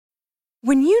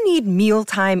When you need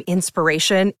mealtime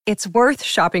inspiration, it's worth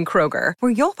shopping Kroger,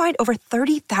 where you'll find over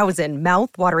 30,000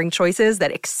 mouth-watering choices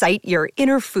that excite your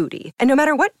inner foodie. And no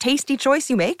matter what tasty choice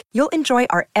you make, you'll enjoy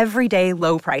our everyday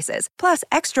low prices, plus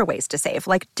extra ways to save,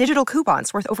 like digital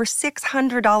coupons worth over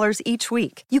 $600 each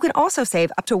week. You can also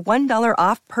save up to $1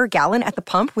 off per gallon at the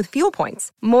pump with fuel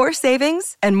points. More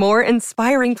savings and more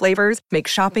inspiring flavors make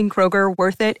shopping Kroger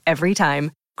worth it every time.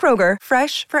 Kroger,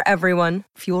 fresh for everyone.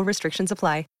 Fuel restrictions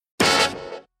apply.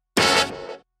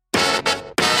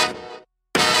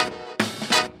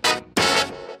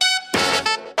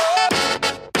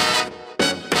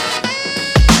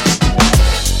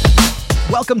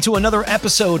 Welcome to another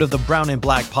episode of the Brown and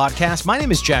Black Podcast. My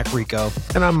name is Jack Rico.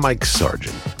 And I'm Mike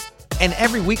Sargent. And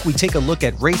every week we take a look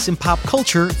at race and pop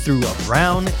culture through a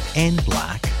brown and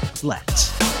black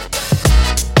lens.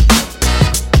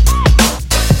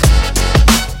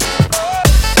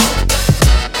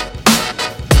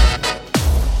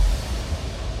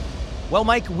 Well,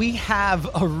 Mike, we have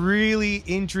a really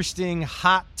interesting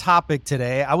hot topic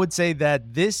today. I would say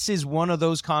that this is one of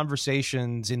those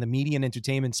conversations in the media and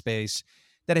entertainment space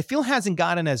that I feel hasn't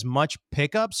gotten as much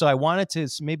pickup. So I wanted to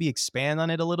maybe expand on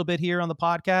it a little bit here on the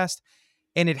podcast.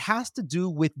 And it has to do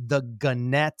with the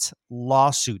Gannett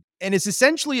lawsuit. And it's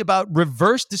essentially about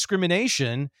reverse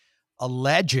discrimination,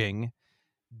 alleging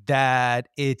that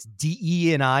it's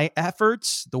DE&I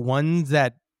efforts, the ones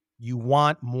that you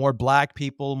want more black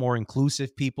people, more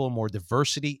inclusive people, more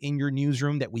diversity in your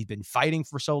newsroom that we've been fighting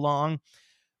for so long.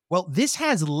 Well, this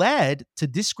has led to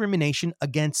discrimination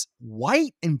against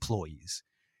white employees.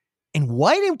 And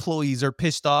white employees are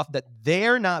pissed off that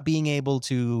they're not being able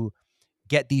to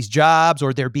get these jobs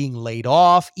or they're being laid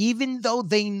off, even though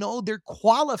they know they're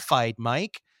qualified,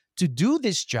 Mike, to do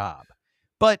this job.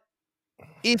 But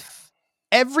if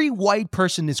every white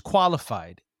person is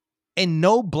qualified and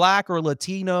no black or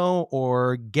Latino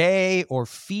or gay or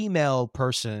female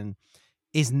person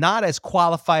is not as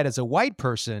qualified as a white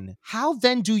person, how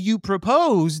then do you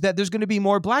propose that there's going to be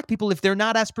more black people if they're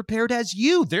not as prepared as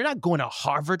you? They're not going to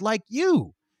Harvard like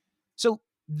you. So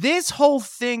this whole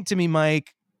thing to me,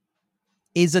 Mike,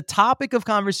 is a topic of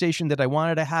conversation that I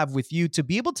wanted to have with you to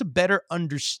be able to better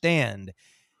understand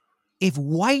if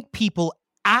white people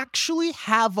actually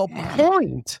have a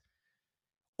point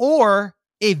or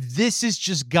if this has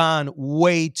just gone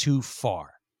way too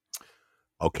far.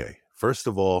 Okay. First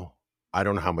of all, I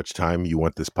don't know how much time you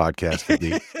want this podcast to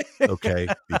be, okay?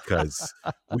 Because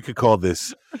we could call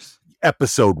this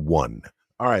episode 1.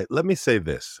 All right, let me say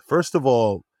this. First of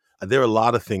all, there are a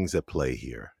lot of things at play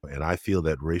here, and I feel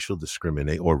that racial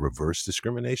discrimination or reverse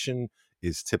discrimination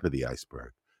is tip of the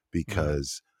iceberg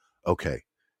because, okay,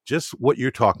 just what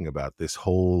you're talking about, this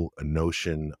whole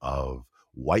notion of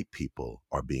white people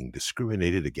are being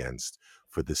discriminated against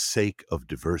for the sake of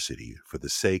diversity, for the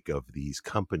sake of these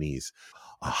companies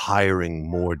hiring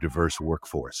more diverse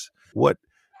workforce.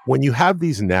 When you have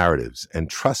these narratives, and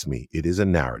trust me, it is a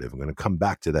narrative. I'm going to come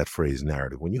back to that phrase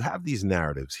narrative. When you have these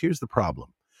narratives, here's the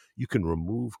problem. You can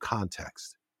remove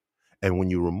context. And when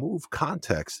you remove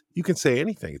context, you can say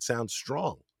anything. It sounds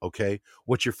strong, okay?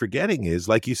 What you're forgetting is,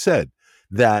 like you said,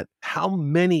 that how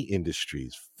many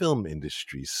industries, film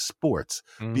industries, sports,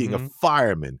 being a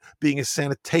fireman, being a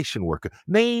sanitation worker,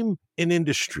 name an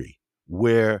industry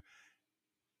where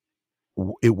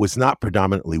it was not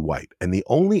predominantly white. And the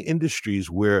only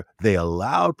industries where they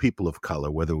allowed people of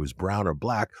color, whether it was brown or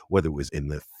black, whether it was in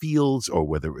the fields or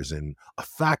whether it was in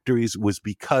factories, was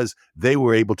because they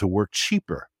were able to work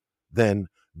cheaper than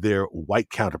their white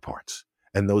counterparts.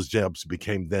 And those jobs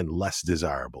became then less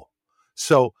desirable.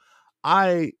 So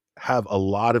I have a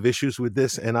lot of issues with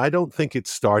this, and I don't think it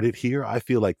started here. I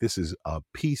feel like this is a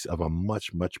piece of a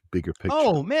much, much bigger picture.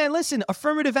 Oh, man, listen,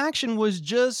 affirmative action was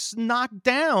just knocked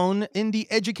down in the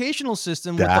educational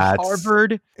system with the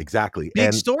Harvard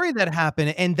big story that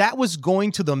happened, and that was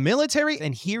going to the military,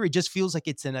 and here it just feels like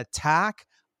it's an attack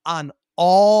on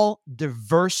all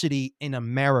diversity in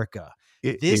America.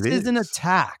 This is an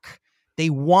attack. They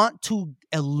want to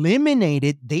eliminate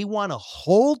it. They want to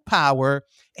hold power,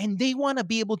 and they want to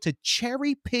be able to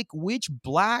cherry pick which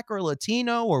black or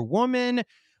Latino or woman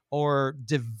or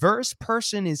diverse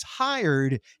person is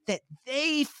hired that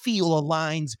they feel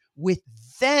aligns with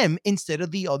them instead of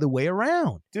the other way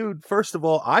around. Dude, first of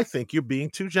all, I think you're being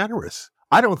too generous.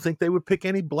 I don't think they would pick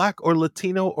any black or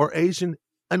Latino or Asian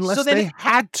unless they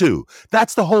had to.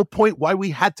 That's the whole point why we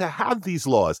had to have these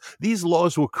laws. These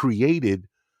laws were created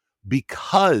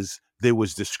because there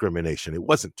was discrimination. It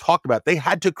wasn't talked about. They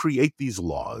had to create these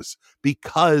laws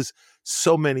because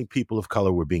so many people of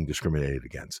color were being discriminated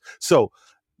against. So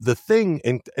the thing,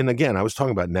 and again, I was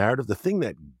talking about narrative, the thing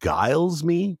that guiles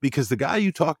me, because the guy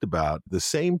you talked about, the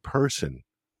same person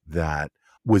that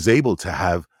was able to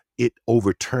have it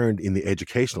overturned in the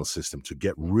educational system to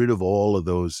get rid of all of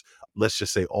those, let's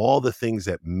just say all the things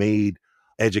that made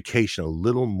education a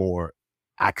little more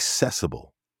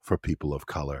accessible for people of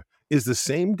color, is the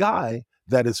same guy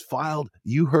that has filed,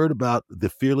 you heard about the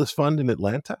Fearless Fund in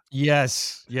Atlanta?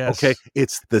 Yes. Okay,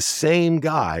 it's the same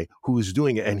guy who is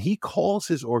doing it, and he calls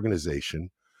his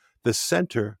organization the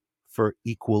Center for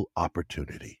Equal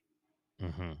Opportunity.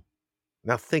 Mm-hmm.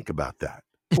 Now think about that.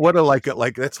 What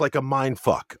that's like a mind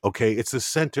fuck. Okay, it's the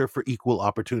Center for Equal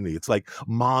Opportunity. It's like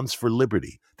Moms for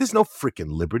Liberty. There's no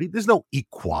freaking liberty. There's no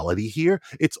equality here.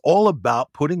 It's all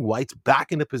about putting whites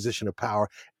back in a position of power.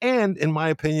 And in my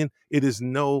opinion, it is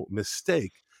no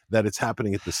mistake that it's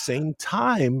happening at the same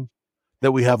time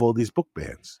that we have all these book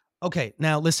bans. Okay,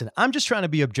 now listen, I'm just trying to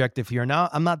be objective here. Now,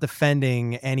 I'm not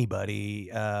defending anybody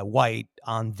white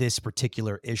on this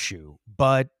particular issue,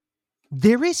 but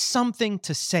there is something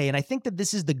to say, and I think that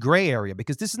this is the gray area,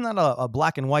 because this is not a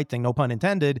black and white thing, no pun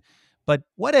intended, but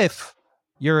what if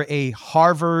you're a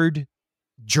Harvard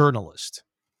journalist?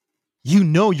 You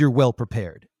know you're well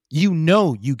prepared. You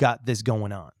know you got this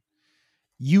going on.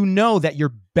 You know that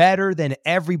you're better than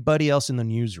everybody else in the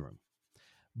newsroom.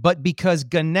 But because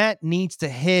Gannett needs to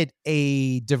hit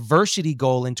a diversity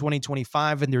goal in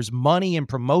 2025, and there's money and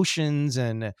promotions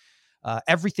and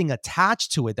everything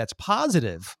attached to it that's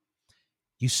positive,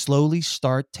 you slowly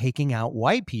start taking out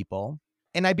white people.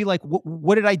 And I'd be like,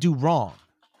 what did I do wrong?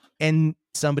 And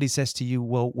somebody says to you,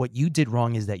 well, what you did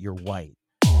wrong is that you're white.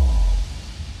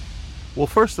 Well,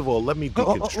 first of all, let me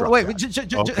deconstruct Wait,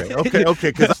 that.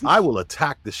 Okay, because I will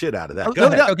attack the shit out of that. Go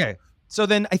ahead. Okay. So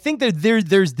then I think that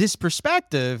there's this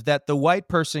perspective that the white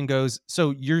person goes,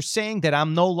 so you're saying that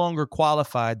I'm no longer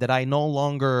qualified, that I no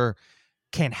longer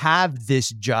can have this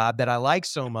job that I like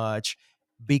so much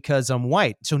because I'm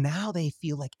white. So now they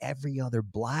feel like every other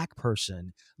black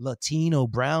person, Latino,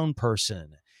 brown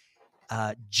person,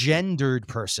 gendered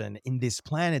person in this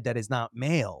planet that is not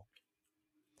male,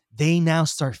 they now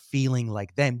start feeling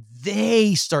like them.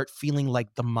 They start feeling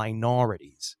like the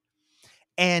minorities.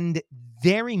 And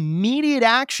their immediate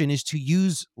action is to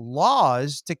use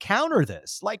laws to counter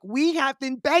this, like we have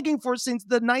been begging for since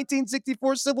the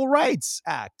 1964 Civil Rights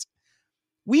Act.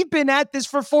 We've been at this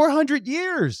for 400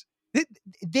 years.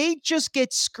 They just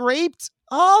get scraped.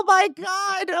 Oh my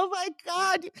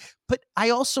God. But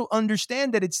I also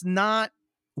understand that it's not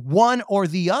one or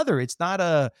the other. It's not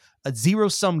a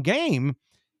zero-sum game.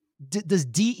 Does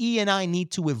DE&I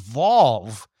need to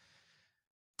evolve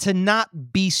to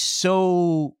not be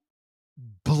so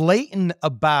blatant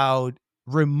about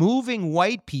removing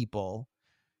white people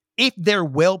if they're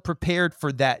well prepared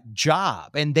for that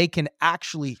job and they can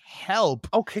actually help?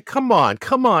 Okay, come on.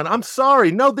 I'm sorry.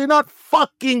 No, they're not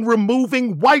fucking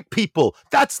removing white people.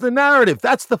 That's the narrative.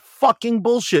 That's the fucking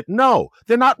bullshit. No,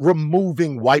 they're not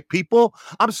removing white people.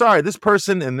 I'm sorry. This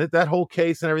person and that whole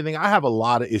case and everything, I have a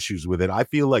lot of issues with it. I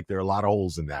feel like there are a lot of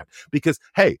holes in that because,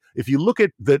 hey, if you look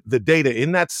at the data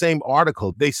in that same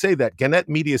article, they say that Gannett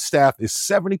Media staff is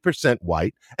 70%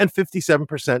 white and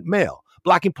 57% male.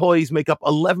 Black employees make up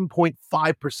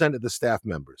 11.5% of the staff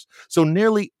members. So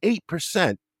nearly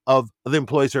 8% of the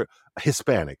employees are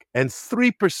Hispanic and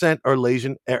 3%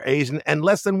 are Asian and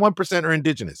less than 1% are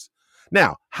indigenous.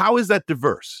 Now, how is that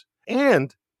diverse?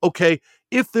 And, okay,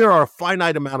 if there are a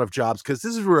finite amount of jobs, because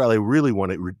this is where I really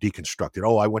want to deconstruct it.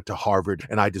 Oh, I went to Harvard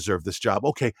and I deserve this job.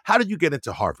 Okay, how did you get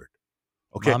into Harvard?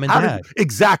 Okay, Mom and dad.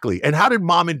 Exactly. And how did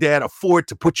mom and dad afford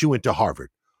to put you into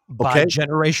Harvard? By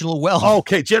generational wealth.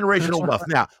 Okay, generational wealth.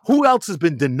 Now, who else has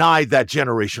been denied that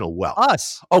generational wealth?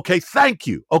 Us. Okay, thank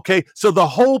you. Okay, so the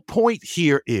whole point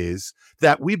here is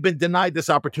that we've been denied this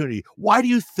opportunity. Why do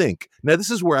you think? Now, this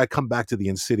is where I come back to the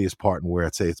insidious part and where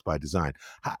I'd say it's by design.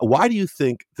 Why do you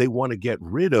think they want to get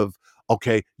rid of,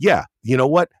 okay, yeah, you know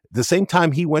what? The same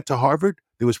time he went to Harvard,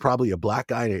 there was probably a black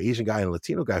guy and an Asian guy and a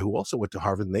Latino guy who also went to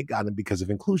Harvard, and they got him because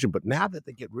of inclusion. But now that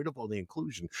they get rid of all the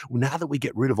inclusion, now that we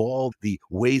get rid of all the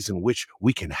ways in which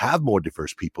we can have more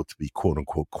diverse people to be quote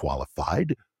unquote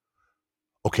qualified,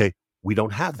 okay, we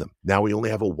don't have them. Now we only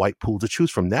have a white pool to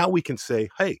choose from. Now we can say,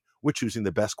 hey, we're choosing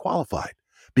the best qualified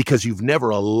because you've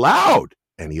never allowed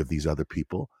any of these other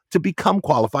people to become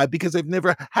qualified because they've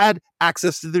never had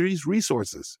access to these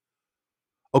resources.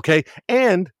 Okay,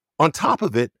 and on top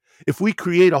of it, if we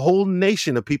create a whole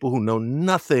nation of people who know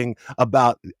nothing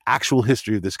about the actual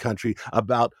history of this country,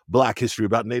 about Black history,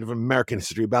 about Native American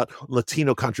history, about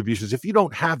Latino contributions, if you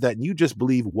don't have that and you just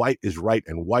believe white is right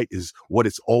and white is what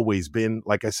it's always been,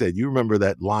 like I said, you remember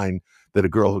that line that a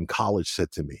girl in college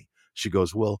said to me. She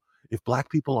goes, well, if black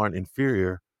people aren't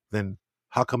inferior, then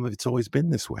how come it's always been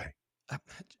this way?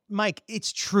 Mike,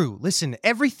 it's true. Listen,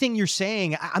 everything you're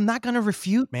saying, I'm not going to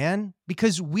refute, man,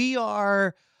 because we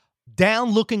are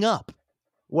down looking up.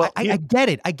 Well, I get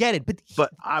it. I get it.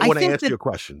 But I want to answer your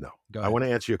question, though. I want to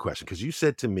answer your question because you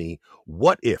said to me,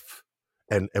 what if?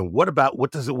 And what about,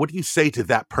 what do you say to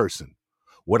that person?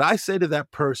 What I say to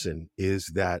that person is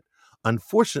that,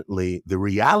 unfortunately, the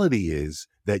reality is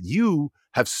that you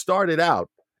have started out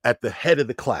at the head of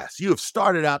the class. You have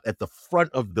started out at the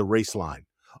front of the race line.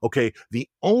 Okay. The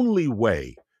only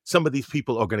way some of these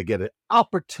people are going to get an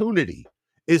opportunity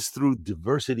is through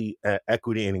diversity,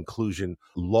 equity, and inclusion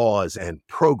laws and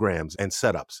programs and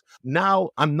setups.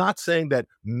 Now, I'm not saying that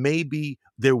maybe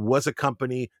there was a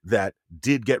company that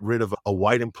did get rid of a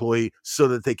white employee so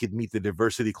that they could meet the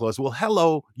diversity clause. Well,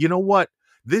 hello, you know what?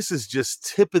 This is just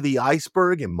tip of the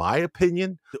iceberg, in my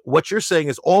opinion. What you're saying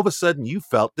is all of a sudden you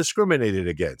felt discriminated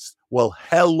against. Well,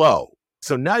 hello.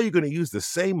 So now you're going to use the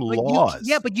same laws.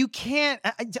 But you can't.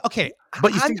 Okay.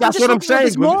 But you see, that's what I'm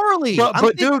saying. Morally.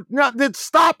 But dude, no, then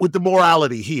stop with the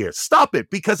morality here. Stop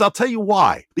it, because I'll tell you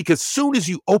why. Because soon as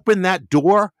you open that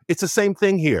door, it's the same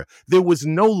thing here. There was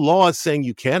no laws saying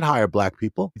you can't hire black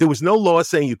people. There was no laws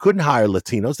saying you couldn't hire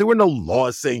Latinos. There were no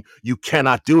laws saying you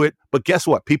cannot do it. But guess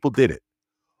what? People did it.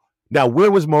 Now,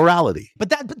 where was morality?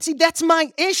 But see, that's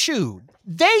my issue.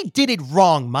 They did it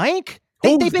wrong, Mike.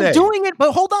 They've been doing it,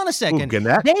 but hold on a second.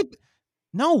 Gannett?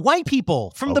 No, white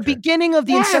people from the beginning of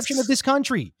the inception of this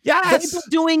country. Yes. They've been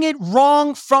doing it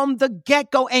wrong from the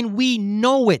get-go, and we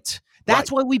know it.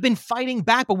 That's why we've been fighting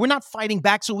back, but we're not fighting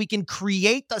back so we can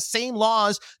create the same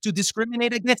laws to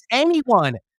discriminate against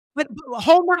anyone. But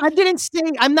Homer,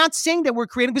 I'm not saying that we're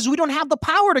creating, because we don't have the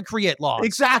power to create laws.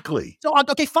 Exactly. So,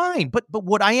 okay, fine. But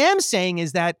what I am saying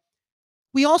is that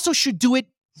we also should do it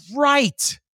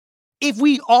right. If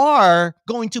we are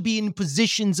going to be in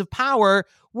positions of power,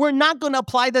 we're not going to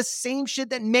apply the same shit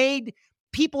that made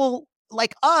people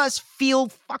like us feel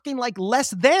fucking like less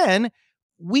than.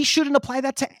 We shouldn't apply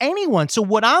that to anyone. So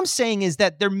what I'm saying is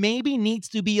that there maybe needs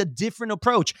to be a different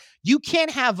approach. You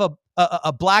can't have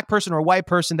a black person or a white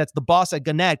person that's the boss at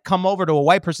Gannett come over to a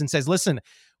white person and says, listen,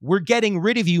 we're getting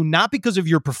rid of you not because of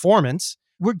your performance.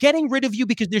 We're getting rid of you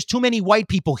because there's too many white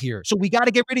people here. So we got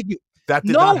to get rid of you. That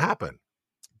did not happen.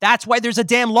 That's why there's a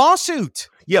damn lawsuit.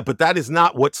 Yeah, but that is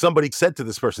not what somebody said to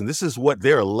this person. This is what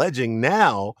they're alleging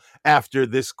now after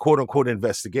this quote unquote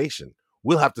investigation.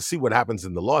 We'll have to see what happens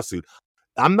in the lawsuit.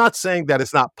 I'm not saying that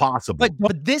it's not possible.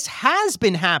 But this has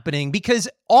been happening because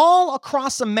all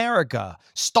across America,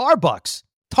 Starbucks,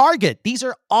 Target, these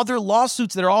are other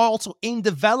lawsuits that are also in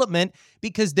development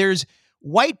because there's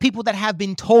white people that have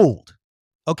been told,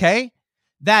 okay,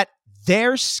 that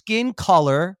their skin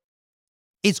color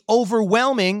is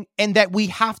overwhelming and that we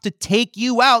have to take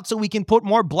you out so we can put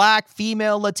more black,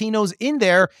 female, Latinos in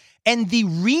there. And the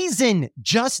reason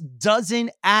just doesn't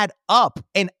add up.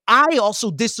 And I also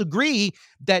disagree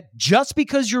that just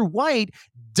because you're white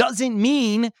doesn't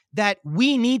mean that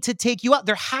we need to take you out.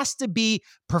 There has to be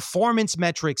performance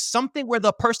metrics, something where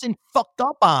the person fucked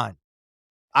up on.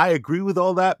 I agree with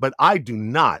all that, but I do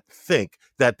not think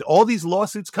that all these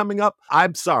lawsuits coming up,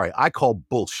 I'm sorry, I call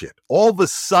bullshit. All of a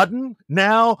sudden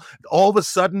now,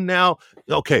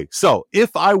 okay, so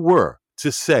if I were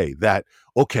to say that,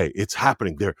 okay, it's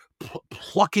happening, they're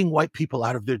plucking white people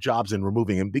out of their jobs and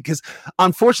removing them, because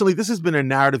unfortunately, this has been a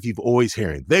narrative you've always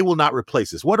hearing. They will not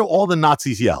replace us. What do all the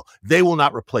Nazis yell? They will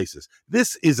not replace us.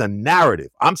 This is a narrative.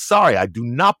 I'm sorry. I do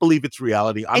not believe it's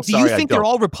reality. Do you think they're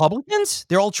all Republicans?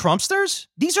 They're all Trumpsters?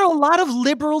 These are a lot of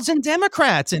liberals and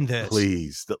Democrats in this.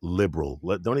 Please, the liberal.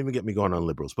 Don't even get me going on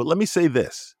liberals. But let me say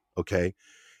this, okay?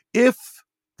 If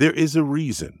there is a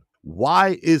reason,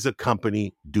 why is a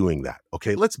company doing that?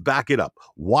 Okay, let's back it up.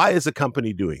 Why is a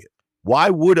company doing it?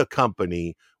 Why would a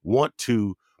company want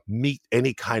to meet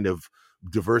any kind of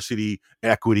diversity,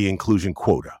 equity, inclusion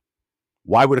quota?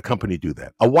 Why would a company do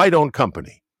that? A white-owned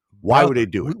company. Why would they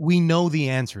do it? We know the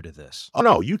answer to this. Oh,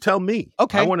 no, you tell me.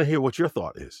 Okay. I want to hear what your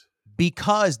thought is.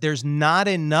 Because there's not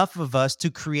enough of us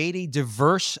to create a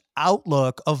diverse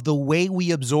outlook of the way we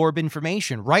absorb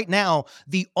information. Right now,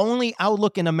 the only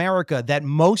outlook in America that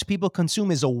most people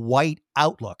consume is a white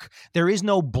outlook. There is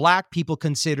no black people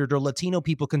considered or Latino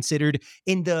people considered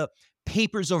in the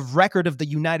papers of record of the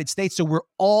United States. So we're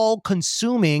all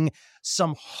consuming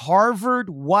some Harvard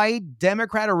white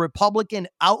Democrat or Republican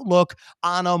outlook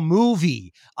on a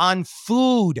movie, on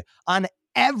food, on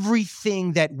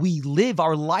everything that we live.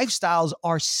 Our lifestyles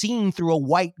are seen through a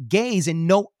white gaze and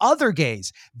no other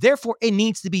gaze. Therefore, it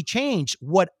needs to be changed.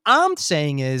 What I'm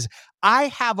saying is I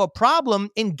have a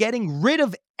problem in getting rid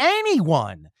of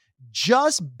anyone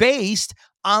just based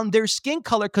on their skin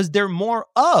color because they're more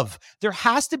of. There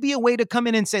has to be a way to come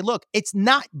in and say, look, it's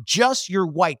not just your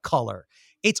white color.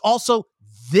 It's also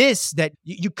this that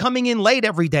you coming in late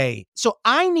every day. So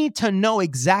I need to know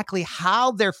exactly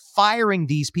how they're firing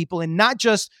these people and not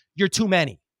just you're too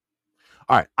many.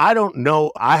 All right. I don't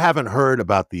know. I haven't heard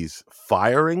about these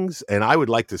firings, and I'd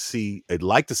like to see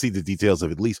the details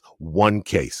of at least one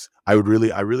case. I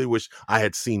really wish I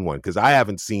had seen one, because I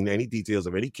haven't seen any details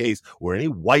of any case where any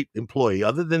white employee,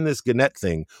 other than this Gannett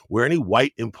thing, where any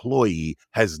white employee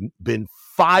has been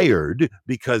fired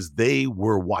because they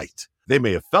were white. They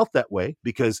may have felt that way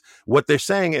because what they're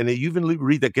saying, and you even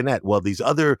read that Gannett, well, these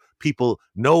other people,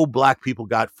 no black people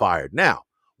got fired. Now,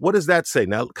 what does that say?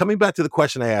 Now, coming back to the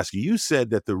question I asked you, you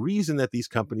said that the reason that these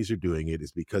companies are doing it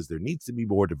is because there needs to be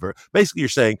more diverse. Basically, you're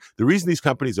saying the reason these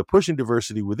companies are pushing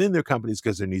diversity within their companies is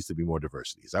because there needs to be more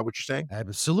diversity. Is that what you're saying?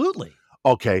 Absolutely.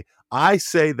 Okay. I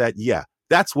say that, yeah,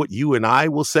 that's what you and I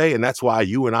will say. And that's why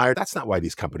you and I that's not why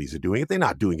these companies are doing it. They're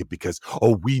not doing it because,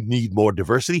 oh, we need more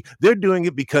diversity. They're doing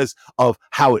it because of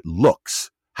how it looks,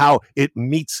 how it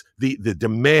meets the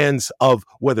demands of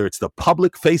whether it's the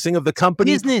public facing of the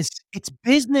company. Business. It's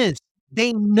business.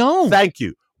 They know. Thank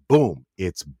you. Boom.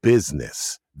 It's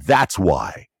business. That's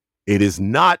why. It is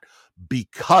not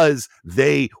because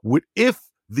they would, if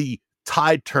the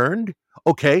tide turned,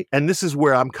 okay, and this is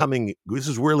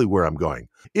really where I'm going.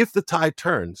 If the tide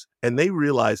turns and they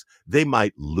realize they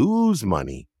might lose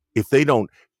money if they don't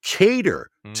cater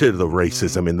to the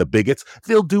racism and the bigots,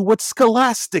 they'll do what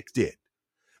Scholastic did.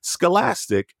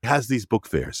 Scholastic has these book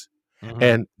fairs.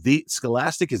 And the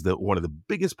Scholastic is one of the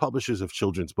biggest publishers of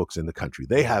children's books in the country.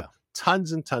 They have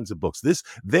tons and tons of books.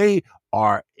 They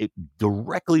are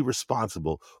directly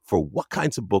responsible for what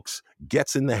kinds of books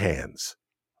gets in the hands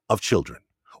of children,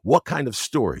 what kind of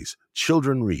stories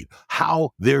children read,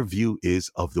 how their view is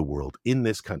of the world in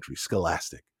this country.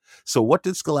 Scholastic. So what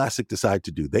did Scholastic decide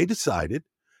to do? They decided,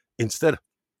 instead of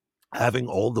having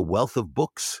all the wealth of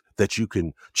books that you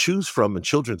can choose from and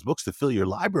children's books to fill your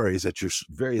libraries at your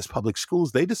various public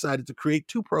schools, they decided to create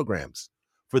 2 programs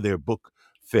for their book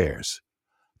fairs.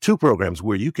 2 programs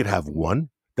where you could have one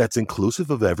that's inclusive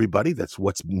of everybody. That's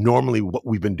what's normally what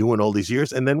we've been doing all these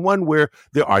years. And then one where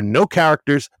there are no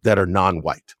characters that are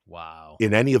non-white. Wow.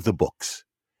 In any of the books.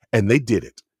 And they did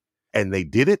it. And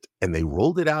they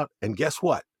rolled it out. And guess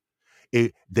what?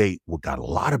 They got a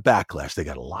lot of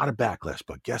backlash.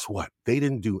 But guess what? They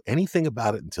didn't do anything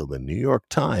about it until the New York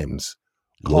Times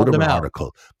wrote an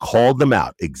article, called them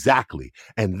out. Exactly.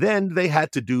 And then they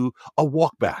had to do a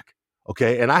walk back.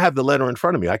 Okay. And I have the letter in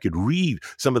front of me. I could read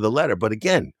some of the letter. But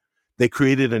again, they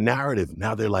created a narrative.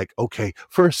 Now they're like, okay,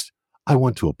 first, I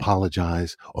want to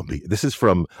apologize. This is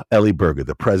from Ellie Berger,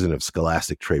 the president of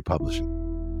Scholastic Trade Publishing.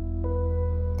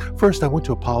 First, I want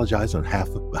to apologize on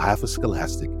behalf of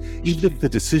Scholastic. Even if the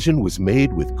decision was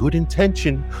made with good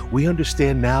intention, we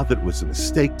understand now that it was a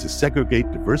mistake to segregate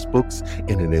diverse books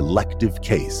in an elective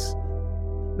case.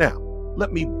 Now,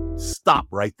 let me stop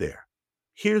right there.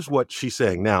 Here's what she's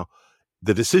saying. Now,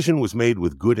 the decision was made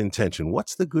with good intention.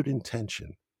 What's the good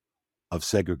intention of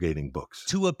segregating books?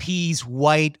 To appease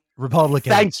white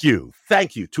Republicans. Thank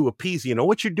you. To appease. You know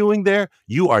what you're doing there?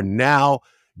 You are now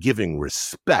giving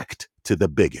respect to the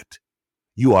bigot.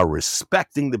 You are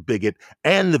respecting the bigot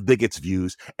and the bigot's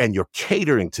views, and you're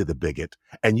catering to the bigot,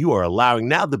 and you are allowing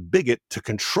now the bigot to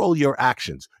control your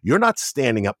actions. You're not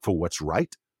standing up for what's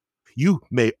right. You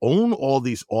may own all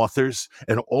these authors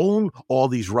and own all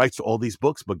these rights to all these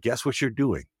books, but guess what you're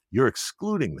doing? You're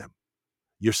excluding them.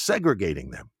 You're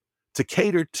segregating them to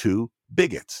cater to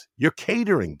bigots. You're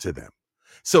catering to them.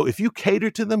 So if you cater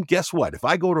to them, guess what? If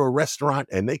I go to a restaurant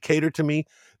and they cater to me,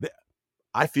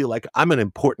 I feel like I'm an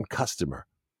important customer.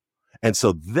 And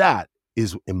so that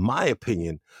is, in my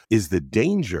opinion, is the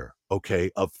danger,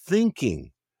 okay, of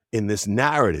thinking in this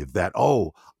narrative that,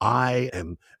 I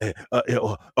am,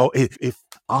 if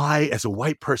I as a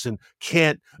white person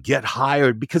can't get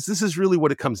hired, because this is really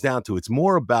what it comes down to. It's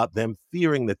more about them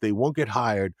fearing that they won't get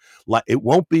hired. Like it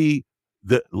won't be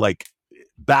like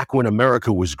back when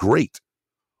America was great,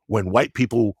 when white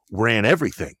people ran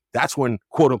everything. That's when,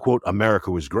 quote unquote,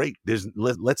 America was great.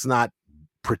 Let's not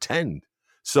pretend.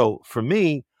 So for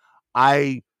me,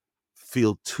 I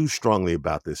feel too strongly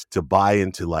about this to buy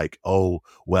into like,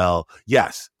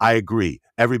 yes, I agree.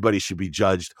 Everybody should be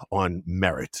judged on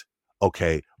merit.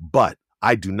 Okay. But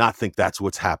I do not think that's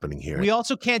what's happening here. We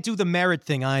also can't do the merit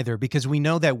thing either, because we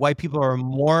know that white people are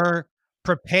more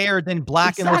prepared than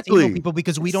black and Latino people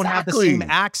because we don't have the same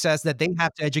access that they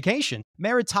have to education.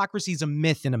 Meritocracy is a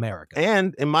myth in America.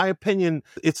 And in my opinion,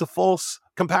 it's a false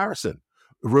comparison.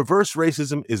 Reverse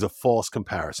racism is a false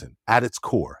comparison at its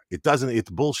core. It's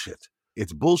bullshit.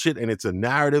 It's bullshit, and it's a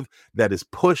narrative that is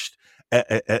pushed.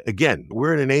 Again,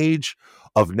 we're in an age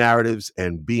of narratives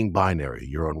and being binary.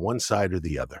 You're on one side or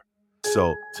the other.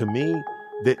 So to me,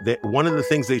 one of the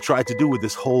things they tried to do with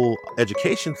this whole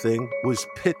education thing was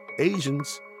pit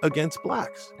Asians against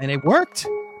blacks. And it worked.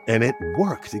 And it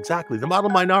worked, exactly. The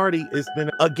model minority has been,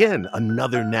 again,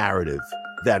 another narrative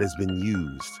that has been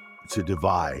used to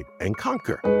divide and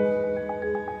conquer.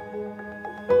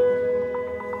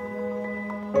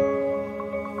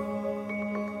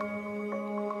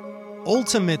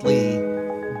 Ultimately,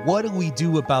 what do we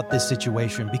do about this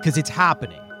situation? Because it's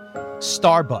happening.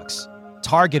 Starbucks,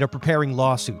 Target are preparing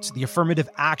lawsuits. The affirmative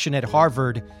action at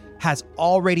Harvard has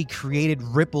already created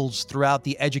ripples throughout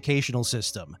the educational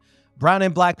system. Brown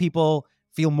and black people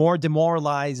feel more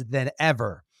demoralized than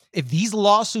ever. If these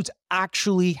lawsuits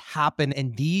actually happen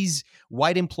and these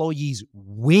white employees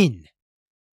win,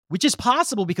 which is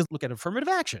possible because look at affirmative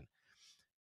action,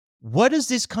 what does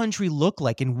this country look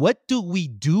like and what do we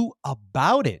do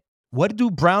about it? What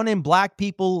do brown and black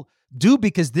people do?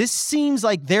 Because this seems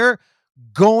like they're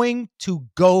going to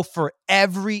go for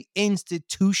every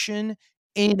institution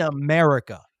in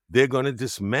America. They're going to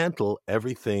dismantle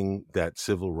everything that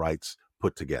civil rights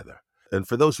put together. And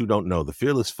for those who don't know, the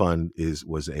Fearless Fund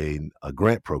was a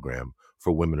grant program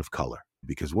for women of color,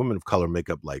 because women of color make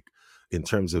up, like, in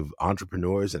terms of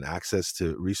entrepreneurs and access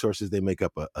to resources, they make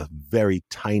up a very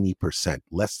tiny percent,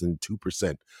 less than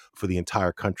 2% for the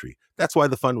entire country. That's why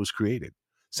the fund was created.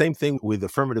 Same thing with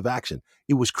affirmative action.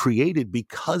 It was created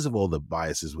because of all the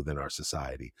biases within our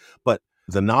society. But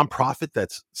the nonprofit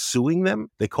that's suing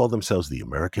them, they call themselves the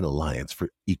American Alliance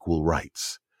for Equal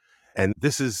Rights. And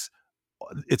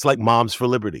it's like Moms for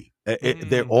Liberty.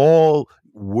 They're all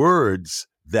words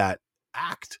that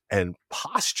act and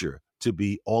posture to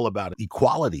be all about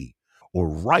equality or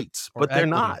rights, but they're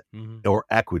not. Or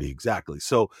equity, exactly.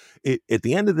 So at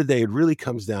the end of the day, it really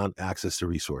comes down to access to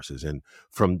resources. And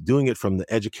from doing it from the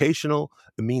educational,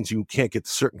 it means you can't get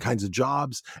certain kinds of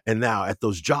jobs. And now at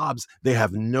those jobs, they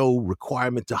have no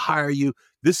requirement to hire you.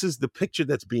 This is the picture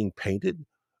that's being painted.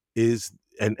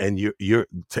 And you're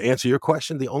to answer your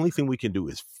question, the only thing we can do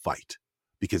is fight,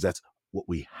 because that's what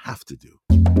we have to do.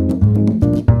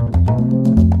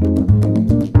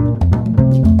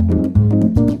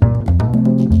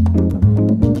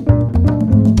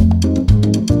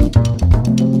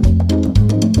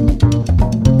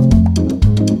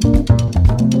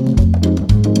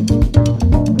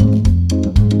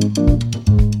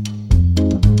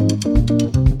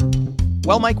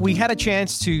 Well, Mike, we had a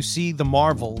chance to see The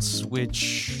Marvels,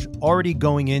 which already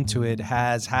going into it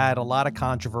has had a lot of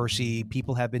controversy.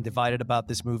 People have been divided about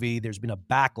this movie. There's been a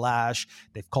backlash.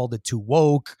 They've called it too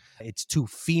woke. It's too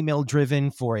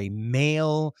female-driven for a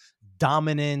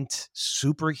male-dominant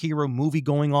superhero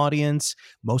movie-going audience.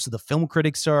 Most of the film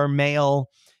critics are male.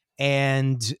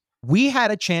 And we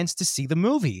had a chance to see the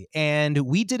movie, and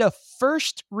we did a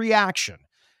first reaction,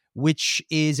 which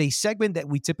is a segment that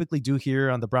we typically do here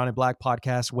on the Brown and Black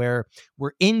podcast, where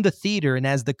we're in the theater, and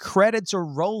as the credits are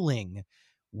rolling,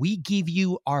 we give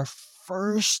you our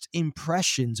first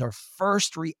impressions, our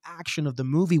first reaction of the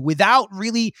movie without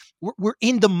really, we're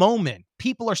in the moment.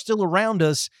 People are still around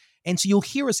us, and so you'll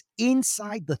hear us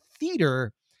inside the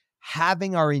theater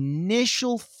having our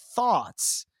initial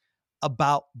thoughts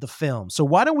about the film. So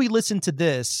why don't we listen to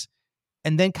this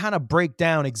and then kind of break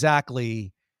down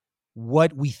exactly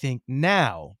what we think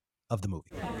now of the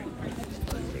movie.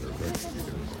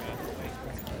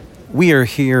 We are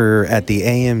here at the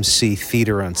AMC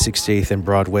Theater on 68th and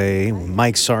Broadway.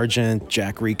 Mike Sargent,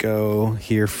 Jack Rico,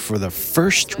 here for the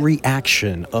first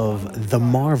reaction of The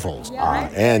Marvels.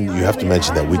 And you have to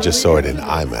mention that we just saw it in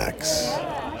IMAX.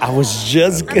 I was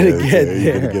just going to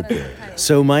get there.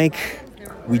 So, Mike,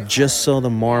 we just saw The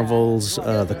Marvels.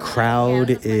 The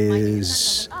crowd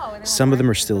is... Some of them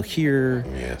are still here.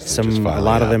 Yes, a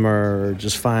lot of them are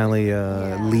just finally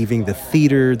leaving the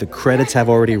theater. The credits have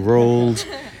already rolled.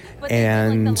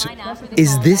 And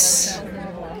is this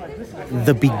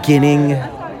the beginning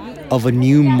of a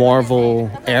new Marvel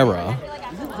era?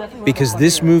 Because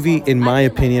this movie, in my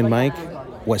opinion, Mike,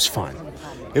 was fun.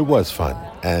 It was fun.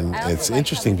 And it's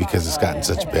interesting because it's gotten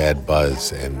such bad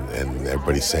buzz, and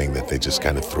everybody's saying that they just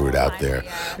kind of threw it out there.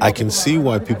 I can see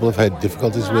why people have had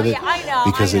difficulties with it,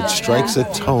 because it strikes a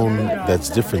tone that's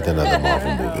different than other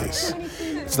Marvel movies.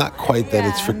 It's not quite that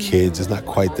it's for kids, it's not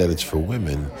quite that it's for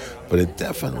women, but it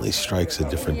definitely strikes a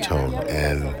different tone.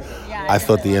 And I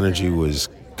thought the energy was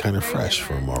kind of fresh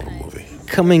for a Marvel movie.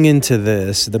 Coming into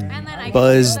this, the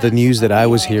buzz, the news that I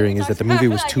was hearing is that the movie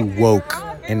was too woke.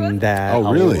 and that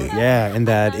really? and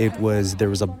that there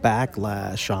was a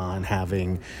backlash on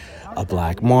having a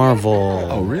black Marvel.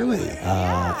 Oh, really?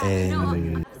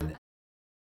 And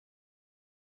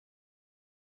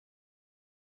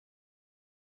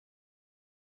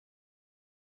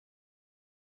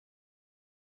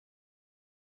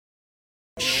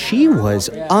she was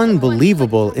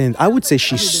unbelievable, and I would say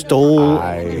she stole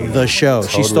the show.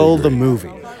 Totally She stole the agree.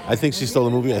 movie. I think she stole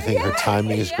the movie. I think her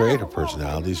timing is great. Her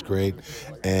personality is great.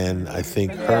 And I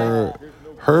think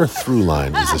her through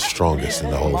line is the strongest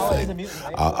in the whole thing.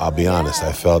 I'll be honest.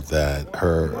 I felt that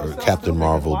her Captain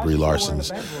Marvel, Brie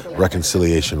Larson's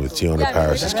reconciliation with Teyonah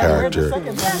Parris's character,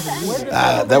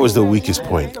 that was the weakest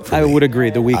point for I me. would agree,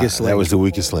 the weakest link. That was the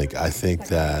weakest link. I think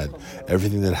that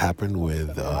everything that happened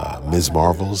with Ms.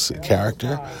 Marvel's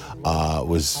character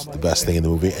was the best thing in the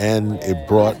movie, and it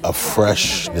brought a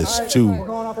freshness to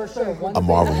a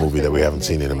Marvel movie that we haven't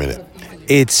seen in a minute.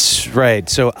 It's right.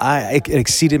 So it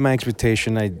exceeded my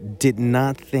expectation. I did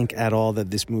not think at all that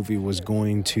this movie was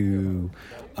going to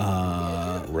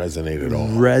Resonate at all.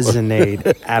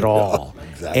 Resonate at all.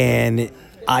 Exactly. And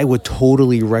I would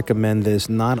totally recommend this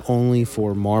not only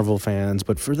for Marvel fans,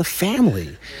 but for the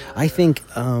family. I think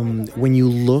when you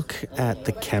look at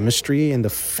the chemistry and the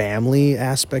family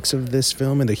aspects of this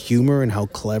film and the humor and how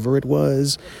clever it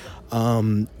was,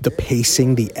 the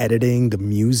pacing, the editing, the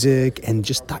music, and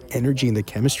just the energy and the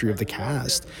chemistry of the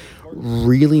cast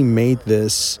really made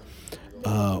this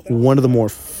one of the more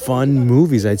fun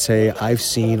movies I'd say I've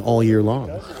seen all year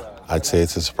long. I'd say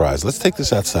it's a surprise. Let's take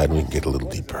this outside and we can get a little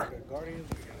deeper.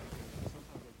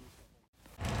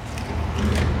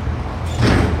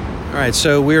 All right,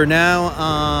 so we're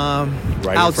now Right in front of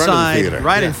the outside, theater.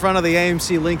 right in Yeah. front of the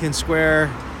AMC Lincoln Square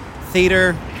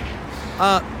Theater.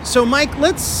 So, Mike,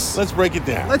 let's break it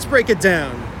down. Let's break it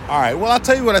down. All right. Well, I'll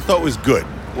tell you what I thought was good.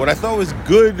 What I thought was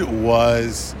good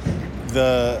was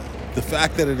the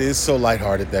fact that it is so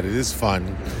lighthearted, that it is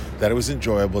fun, that it was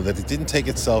enjoyable, that it didn't take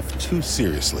itself too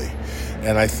seriously.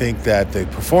 And I think that the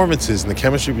performances and the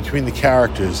chemistry between the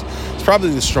characters is probably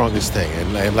the strongest thing.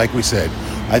 And like we said,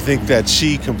 I think that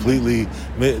she completely,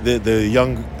 the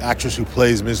young actress who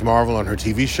plays Ms. Marvel on her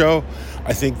TV show,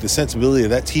 I think the sensibility of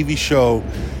that TV show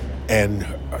and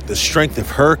the strength of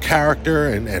her character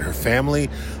and her family,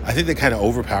 I think they kind of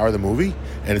overpower the movie,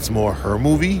 and it's more her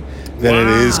movie than it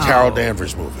is Carol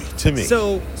Danvers' movie, to me.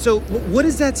 So what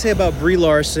does that say about Brie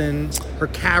Larson, her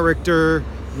character,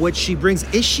 what she brings?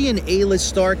 Is she an A-list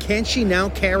star? Can she now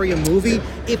carry a movie?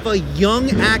 If a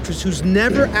young actress who's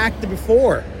never acted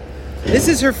before, this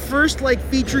is her first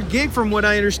feature gig from what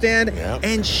I understand,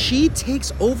 and she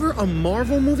takes over a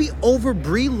Marvel movie over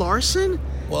Brie Larson?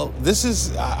 Well, this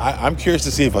is, I'm curious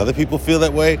to see if other people feel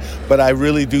that way, but I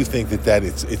really do think that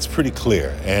it's pretty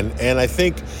clear. And I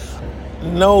think,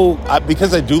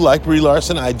 because I do like Brie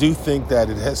Larson, I do think that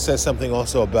it says something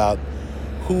also about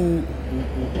who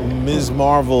Ms.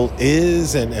 Marvel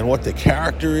is and what the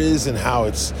character is and how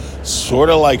it's sort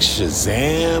of like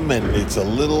Shazam and it's a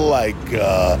little like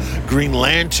Green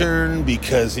Lantern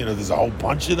because, there's a whole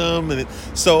bunch of them.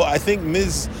 So I think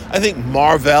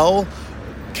Marvel,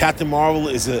 Captain Marvel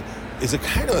is a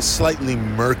kind of a slightly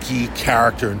murky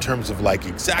character in terms of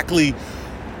exactly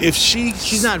if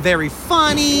she's not very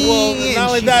funny. Well, not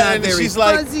only that, and she's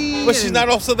fuzzy, but she's not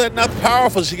also not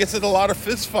powerful. She gets in a lot of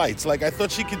fist fights. I thought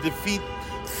she could defeat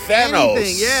Thanos.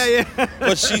 Anything. Yeah.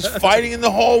 But she's fighting in the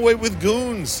hallway with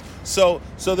goons. So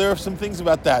there are some things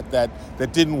about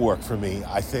that didn't work for me,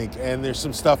 I think, and there's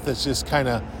some stuff that's just kind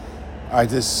of.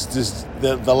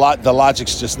 The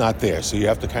logic's just not there, so you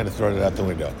have to kind of throw it out the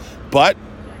window. But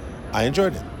I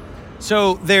enjoyed it.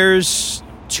 So there's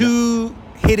two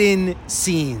hidden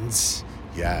scenes.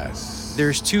 Yes.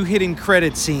 There's two hidden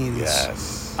credit scenes.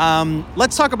 Yes.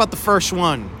 Let's talk about the first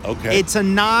one. Okay. It's a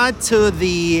nod to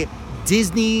the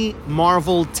Disney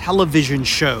Marvel television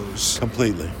shows.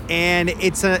 Completely. And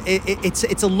it's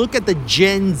a look at the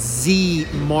Gen Z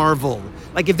Marvel.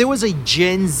 If there was a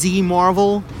Gen Z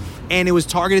Marvel and it was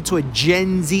targeted to a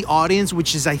Gen Z audience,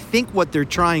 which is, I think, what they're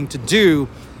trying to do,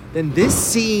 then this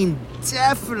scene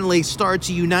definitely starts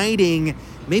uniting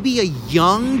maybe a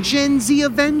young Gen Z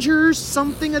Avengers,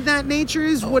 something of that nature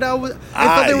is what I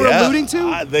thought they were alluding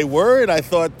to. They were, and I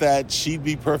thought that she'd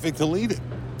be perfect to lead it.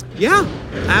 Yeah,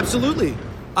 absolutely.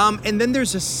 And then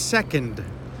there's a second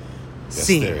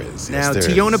scene. There is. Now,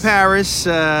 Teyonah Parris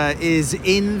is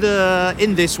in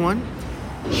this one.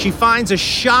 She finds a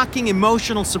shocking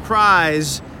emotional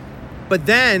surprise, but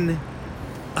then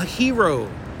a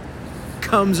hero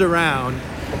comes around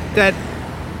that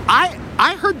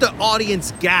I heard the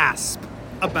audience gasp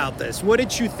about this. What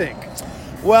did you think?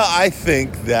 Well, I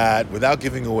think that, without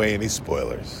giving away any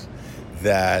spoilers,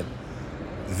 that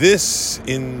this,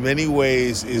 in many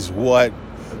ways, is what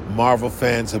Marvel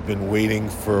fans have been waiting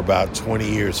for about 20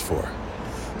 years for.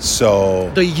 So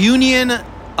The union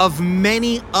of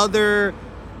many other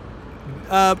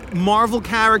Marvel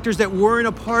characters that weren't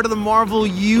a part of the Marvel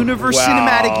universe,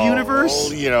 cinematic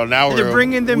universe. Now they're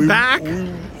bringing them back.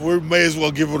 We may as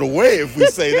well give it away if we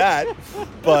say that.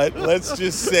 But let's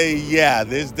just say,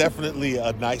 there's definitely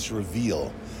a nice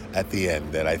reveal at the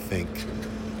end that I think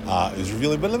is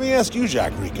revealing. But let me ask you,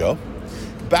 Jack Rico,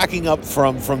 backing up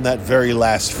from that very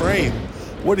last frame,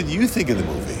 what did you think of the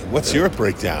movie? What's your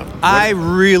breakdown? I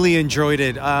really enjoyed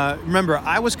it. Remember,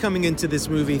 I was coming into this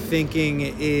movie thinking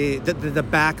that the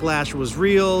backlash was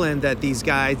real and that these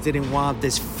guys didn't want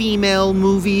this female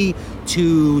movie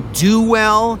to do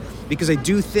well, because I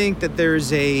do think that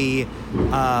there's a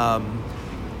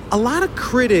lot of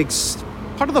critics,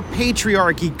 part of the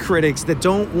patriarchy critics, that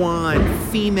don't want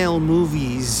female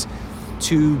movies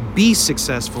to be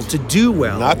successful, to do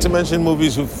well. Not to mention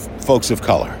movies with folks of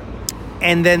color.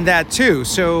 And then that too.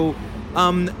 So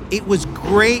it was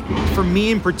great for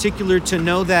me in particular to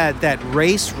know that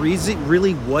race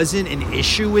really wasn't an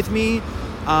issue with me.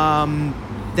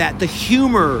 That the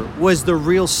humor was the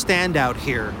real standout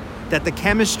here. That the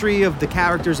chemistry of the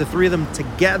characters, the three of them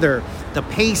together, the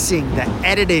pacing, the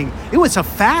editing. It was a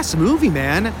fast movie,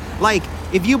 man. Like,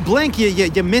 if you blink,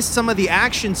 you miss some of the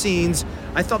action scenes.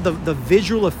 I thought the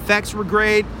visual effects were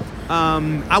great.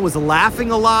 I was laughing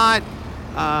a lot.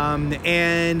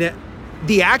 And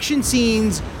the action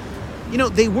scenes,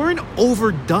 they weren't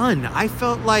overdone. I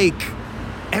felt like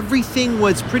everything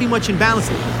was pretty much in balance.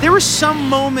 There were some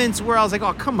moments where I was like,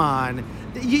 oh, come on.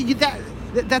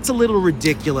 That's a little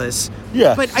ridiculous.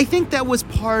 Yeah. But I think that was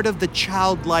part of the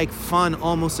childlike fun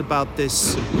almost about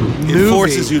this movie. It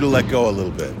forces you to let go a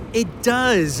little bit. It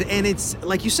does. And it's,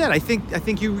 like you said, I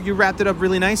think you wrapped it up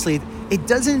really nicely. It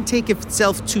doesn't take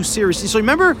itself too seriously. So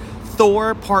remember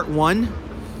Thor Part 1?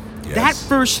 Yes. That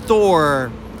first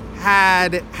Thor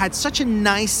had such a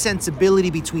nice sensibility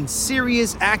between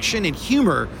serious action and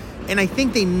humor, and I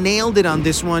think they nailed it on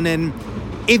this one. And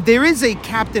if there is a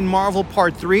Captain Marvel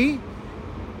Part 3,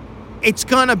 it's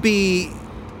gonna be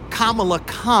Kamala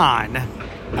Khan.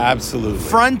 Absolutely.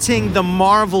 Fronting the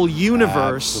Marvel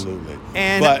universe. Absolutely.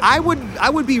 And I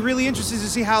would be really interested to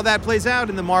see how that plays out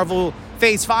in the Marvel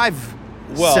Phase 5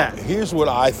 set. Here's what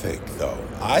I think, though.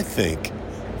 I think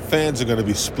fans are going to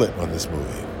be split on this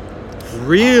movie.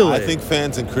 Really? I think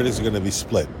fans and critics are going to be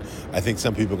split. I think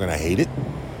some people are going to hate it,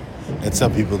 and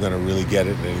some people are going to really get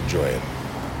it and enjoy it.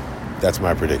 That's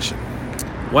my prediction.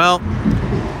 Well,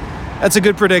 that's a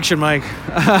good prediction, Mike.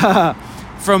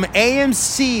 From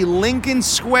AMC Lincoln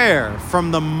Square,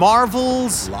 from the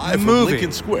Marvel's Live movie. from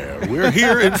Lincoln Square. We're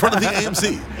here in front of the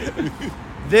AMC.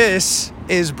 This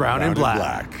is Brown and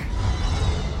Black.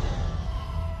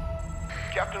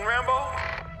 Captain Rambo?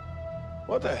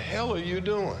 What the hell are you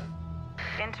doing?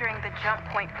 Entering the jump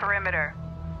point perimeter.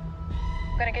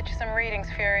 I'm gonna get you some readings,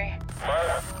 Fury.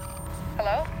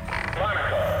 Hello?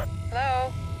 Monica.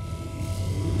 Hello?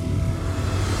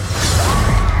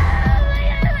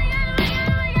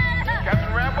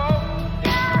 Captain Rambo?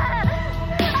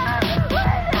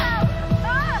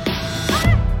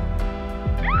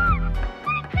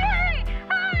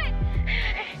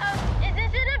 Is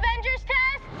this an Avengers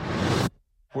test?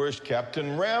 Where's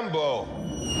Captain Rambo?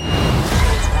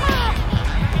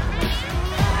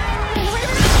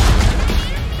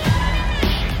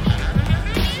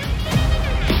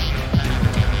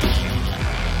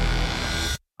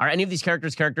 Are any of these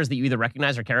characters that you either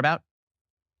recognize or care about?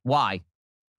 Why?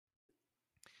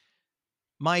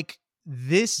 Mike,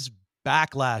 this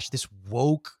backlash, this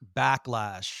woke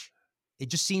backlash, it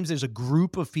just seems there's a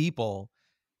group of people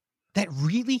that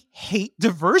really hate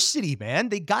diversity, man.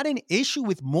 They got an issue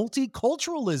with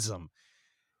multiculturalism.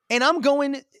 And I'm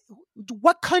going,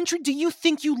 what country do you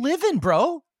think you live in,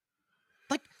 bro?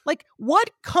 Like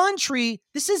what country?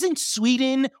 This isn't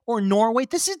Sweden or Norway.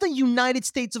 This is the United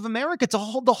States of America. The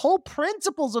whole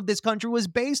principles of this country was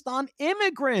based on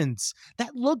immigrants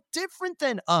that look different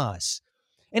than us.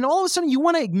 And all of a sudden you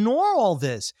want to ignore all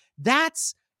this.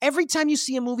 That's every time you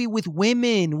see a movie with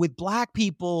women, with black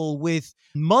people, with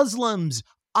Muslims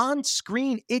on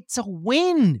screen, it's a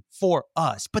win for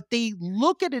us. But they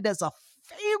look at it as a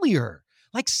failure.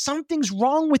 Like something's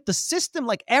wrong with the system.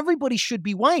 Like everybody should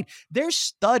be white. There's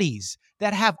studies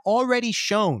that have already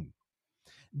shown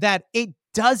that it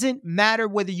doesn't matter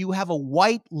whether you have a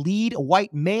white lead, a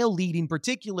white male lead in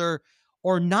particular,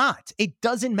 or not. It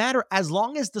doesn't matter as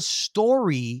long as the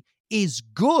story is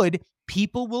good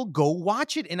people will go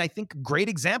watch it. And I think a great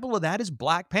example of that is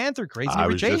Black Panther, Crazy I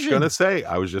Rich was just going to Asians. say,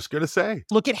 I was just going to say.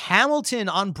 Look at Hamilton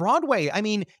on Broadway. I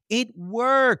mean, it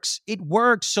works. It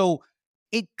works. So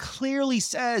it clearly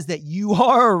says that you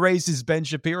are a racist, Ben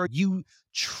Shapiro. You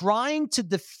trying to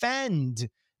defend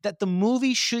that the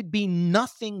movie should be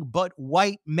nothing but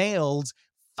white males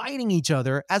fighting each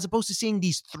other, as opposed to seeing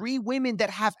these three women that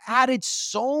have added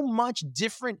so much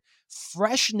different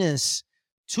freshness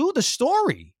to the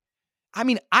story. I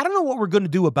mean, I don't know what we're going to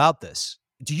do about this.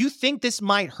 Do you think this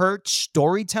might hurt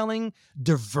storytelling,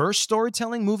 diverse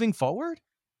storytelling moving forward?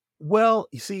 Well,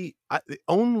 you see,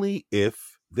 only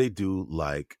if they do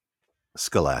like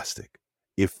Scholastic,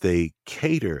 if they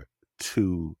cater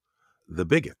to the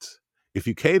bigots. If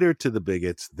you cater to the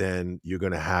bigots, then you're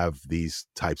going to have these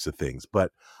types of things.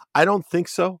 But I don't think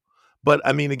so. But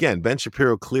I mean, again, Ben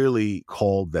Shapiro clearly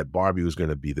called that Barbie was going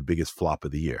to be the biggest flop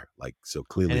of the year. Like, so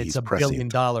clearly And it's he's a prescient. $1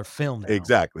 billion film now.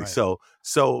 Exactly. Right.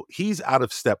 So he's out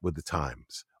of step with the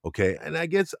times. Okay. And I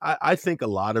guess I think a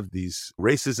lot of these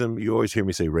racism, you always hear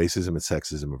me say racism and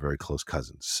sexism are very close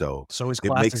cousins. So is it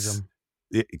classism.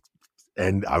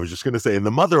 And I was just going to say, and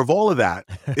the mother of all of that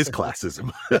is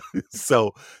classism.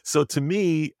 So to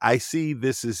me, I see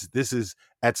this is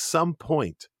at some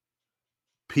point,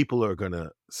 people are going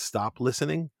to stop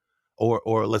listening,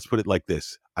 or let's put it like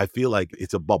this. I feel like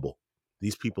it's a bubble.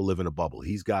 These people live in a bubble.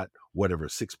 He's got whatever,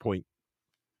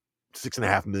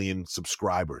 6.5 million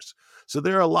subscribers. So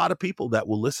there are a lot of people that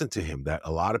will listen to him, that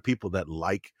a lot of people that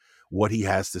like what he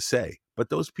has to say. But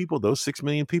those people, those 6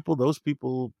 million people, those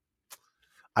people,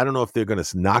 I don't know if they're going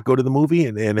to not go to the movie.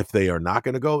 And if they are not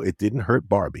going to go, it didn't hurt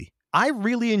Barbie. I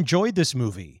really enjoyed this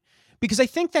movie because I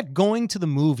think that going to the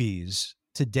movies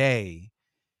today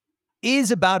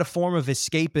is about a form of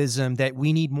escapism that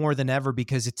we need more than ever,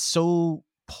 because it's so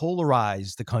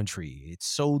polarized, the country. It's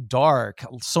so dark.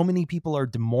 So many people are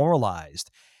demoralized.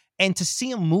 And to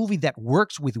see a movie that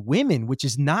works with women, which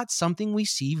is not something we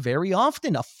see very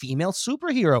often, a female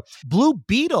superhero. Blue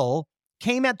Beetle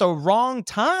came at the wrong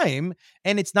time,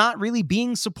 and it's not really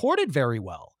being supported very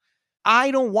well.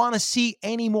 I don't want to see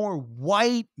any more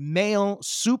white male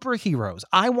superheroes.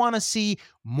 I want to see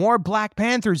more Black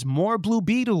Panthers, more Blue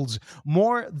Beetles,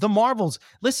 more the Marvels.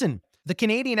 Listen, the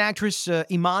Canadian actress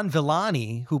Iman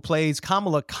Vellani, who plays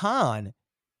Kamala Khan,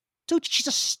 dude, she's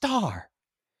a star.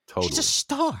 Totally. She's a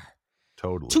star.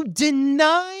 Totally. To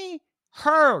deny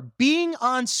her being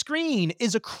on screen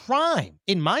is a crime,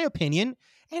 in my opinion.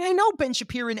 And I know Ben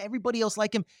Shapiro and everybody else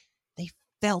like him, they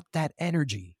felt that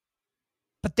energy.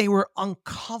 But they were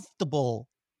uncomfortable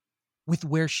with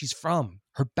where she's from,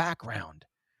 her background,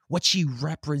 what she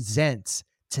represents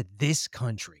to this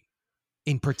country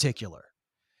in particular.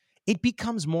 It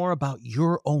becomes more about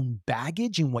your own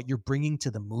baggage and what you're bringing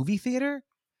to the movie theater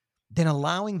than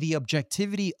allowing the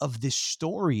objectivity of this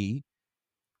story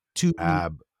to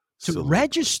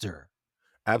register.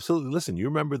 Absolutely. Listen, you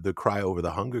remember the cry over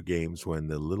the Hunger Games when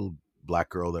the little Black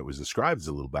girl that was described as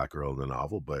a little Black girl in the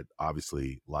novel, but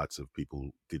obviously lots of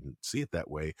people didn't see it that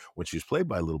way. When she was played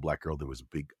by a little Black girl, there was a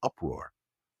big uproar.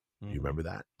 You remember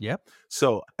that? Yep.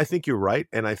 So I think you're right.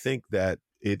 And I think that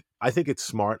it's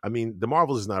smart. I mean, The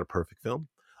Marvels is not a perfect film.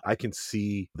 I can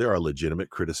see there are legitimate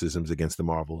criticisms against The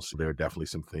Marvels. There are definitely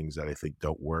some things that I think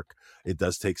don't work. It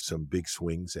does take some big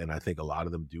swings, and I think a lot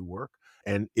of them do work.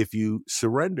 And if you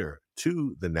surrender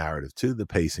to the narrative, to the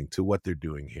pacing, to what they're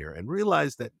doing here, and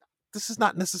realize that this is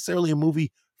not necessarily a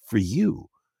movie for you.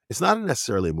 It's not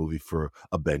necessarily a movie for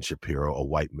a Ben Shapiro, a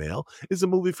white male. It's a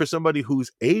movie for somebody who's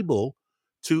able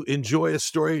to enjoy a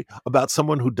story about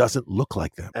someone who doesn't look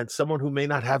like them and someone who may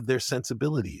not have their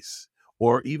sensibilities,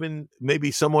 or even maybe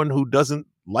someone who doesn't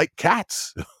like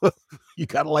cats. You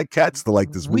gotta like cats to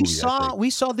like this movie. We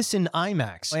saw this in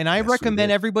IMAX, and I Yes,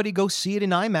 recommend everybody go see it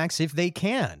in IMAX if they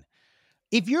can.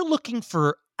 If you're looking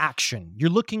for action, you're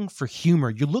looking for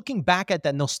humor, you're looking back at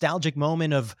that nostalgic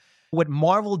moment of what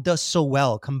Marvel does so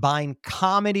well, combine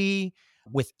comedy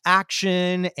with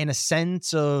action and a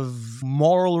sense of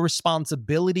moral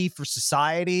responsibility for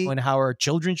society and how our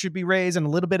children should be raised, and a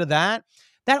little bit of that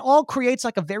all creates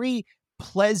like a very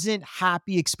pleasant,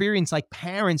 happy experience. Like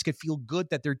parents could feel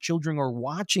good that their children are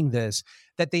watching this,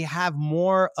 that they have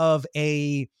more of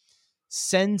a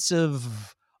sense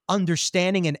of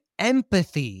understanding and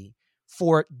empathy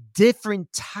for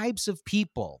different types of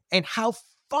people, and how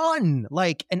fun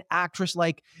like an actress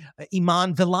like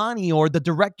Iman Vellani or the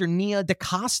director Nia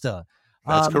DaCosta.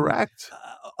 That's correct.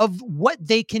 Of what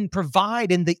they can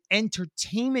provide and the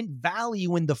entertainment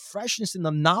value and the freshness and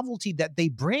the novelty that they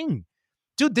bring.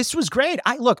 Dude, this was great.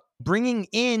 Bringing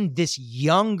in this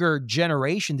younger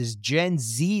generation, this Gen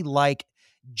Z like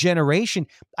generation.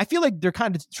 I feel like they're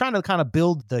kind of trying to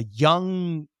build the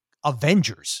young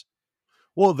Avengers.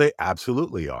 Well, they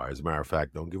absolutely are. As a matter of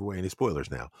fact, don't give away any spoilers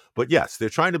now. But yes, they're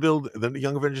trying to build the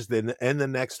Young Avengers and the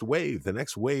next wave. The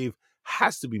next wave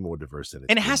has to be more diverse than it's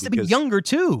And it been has to be because younger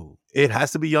too. It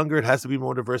has to be younger. It has to be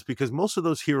more diverse because most of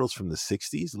those heroes from the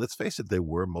 60s, let's face it, they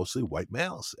were mostly white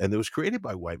males and it was created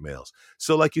by white males.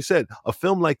 So like you said, a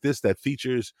film like this that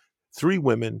features three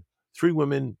women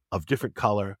of different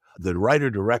color. The writer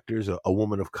director's a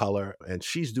woman of color, and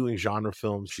she's doing genre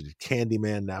films. She did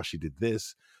Candyman. Now she did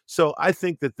this. So I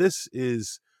think that this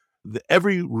is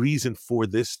every reason for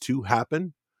this to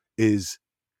happen is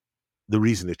the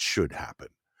reason it should happen.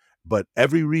 But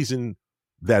every reason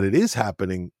that it is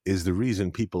happening is the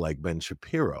reason people like Ben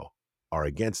Shapiro are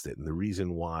against it. And the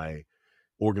reason why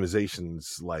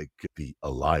organizations like the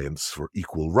Alliance for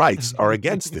Equal Rights are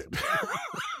against it.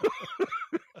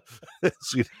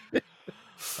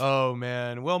 Oh,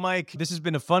 man. Well, Mike, this has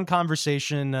been a fun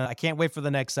conversation. I can't wait for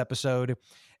the next episode.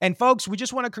 And folks, we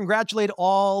just want to congratulate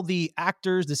all the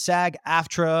actors, the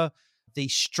SAG-AFTRA. The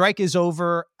strike is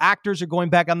over. Actors are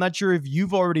going back. I'm not sure if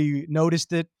you've already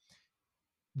noticed it.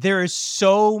 There is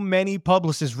so many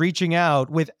publicists reaching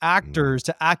out with actors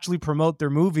to actually promote their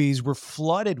movies. We're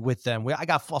flooded with them. I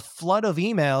got a flood of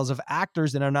emails of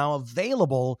actors that are now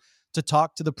available to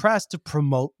talk to the press to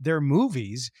promote their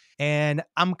movies. And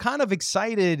I'm kind of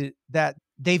excited that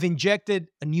they've injected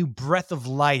a new breath of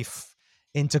life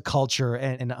into culture.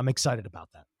 And I'm excited about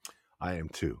that. I am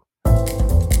too.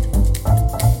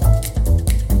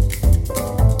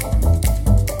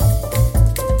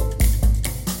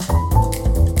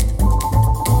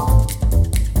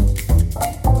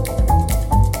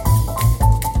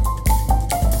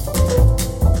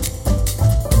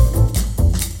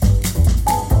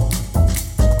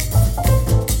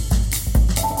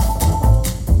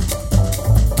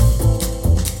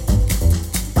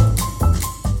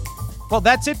 Well,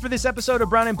 that's it for this episode of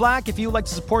Brown and Black. If you would like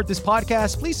to support this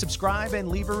podcast, please subscribe and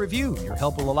leave a review. Your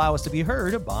help will allow us to be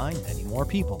heard by many more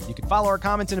people. You can follow our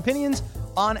comments and opinions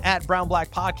on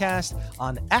 @BrownBlackPodcast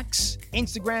on X,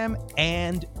 Instagram,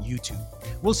 and YouTube.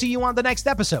 We'll see you on the next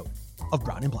episode of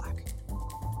Brown and Black.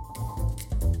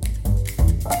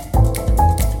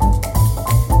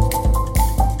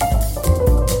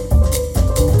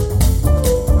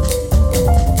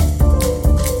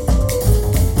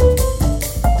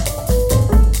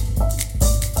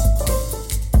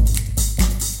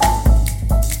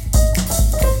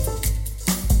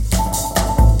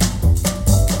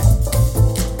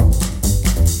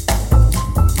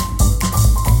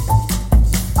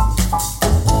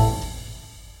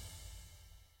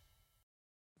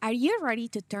 Are you ready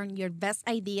to turn your best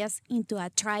ideas into a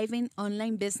thriving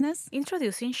online business?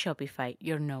 Introducing Shopify,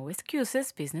 your no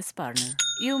excuses business partner.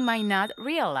 You might not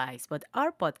realize, but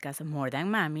our podcast, More Than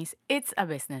Mammies, it's a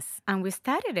business. And we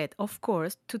started it, of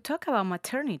course, to talk about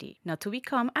maternity, not to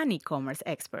become an e-commerce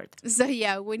expert. So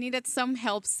yeah, we needed some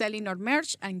help selling our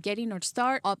merch and getting our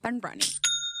store up and running.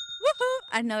 Woohoo!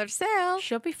 Another sale!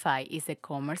 Shopify is a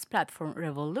commerce platform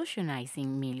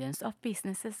revolutionizing millions of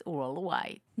businesses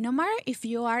worldwide. No matter if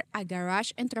you are a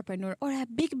garage entrepreneur or a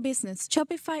big business,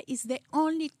 Shopify is the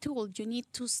only tool you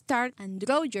need to start and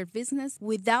grow your business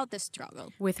without the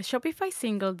struggle. With Shopify's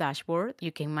single dashboard,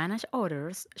 you can manage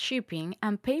orders, shipping,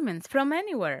 and payments from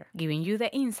anywhere, giving you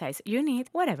the insights you need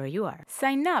wherever you are.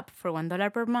 Sign up for $1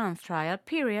 per month trial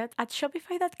period at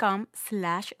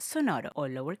shopify.com/sonoro, all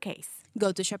lowercase.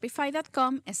 Go to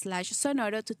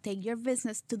shopify.com/sonoro to take your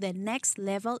business to the next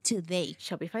level today.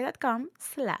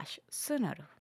 Shopify.com/sonoro.